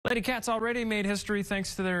Lady Cats already made history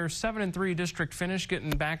thanks to their 7-3 district finish, getting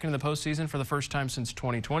back into the postseason for the first time since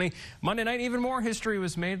 2020. Monday night, even more history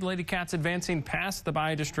was made. Lady Cats advancing past the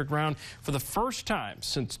bi-district round for the first time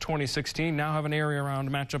since 2016. Now have an area round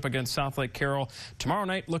matchup against South Lake Carroll tomorrow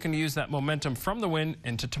night, looking to use that momentum from the win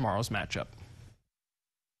into tomorrow's matchup.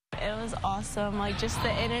 It was awesome, like just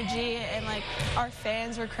the energy, and like our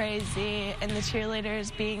fans were crazy, and the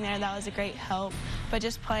cheerleaders being there, that was a great help. But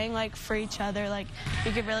just playing like for each other, like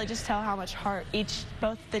you could really just tell how much heart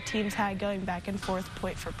both the teams had going back and forth,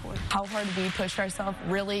 point for point. How hard we pushed ourselves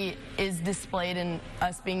really is displayed in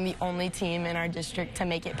us being the only team in our district to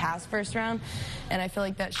make it past first round, and I feel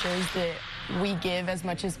like that shows that we give as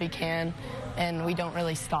much as we can, and we don't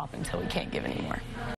really stop until we can't give anymore.